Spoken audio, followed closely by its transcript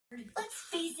Let's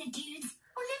face it, dudes.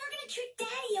 We're never gonna trick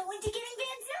Daddy-O into getting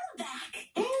Vanzilla back.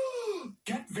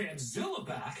 Get Vanzilla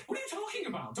back? What are you talking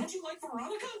about? Don't you like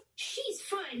Veronica? She's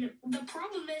fun. The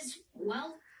problem is,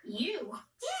 well, you.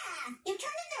 Yeah, you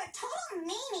turned into a total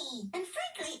meanie. And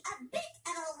frankly, a bit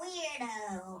of a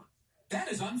weirdo. That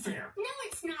is unfair. No,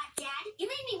 it's not, Dad. You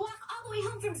made me walk all the way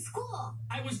home from school.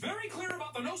 I was very clear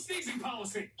about the no sneezing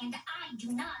policy. And I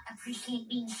do not appreciate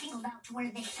being singled out to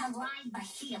wear this saliva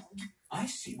shield. I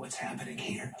see what's happening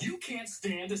here. You can't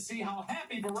stand to see how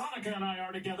happy Veronica and I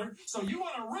are together, so you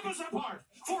want to rip us apart.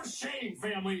 For shame,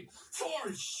 family.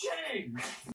 For shame.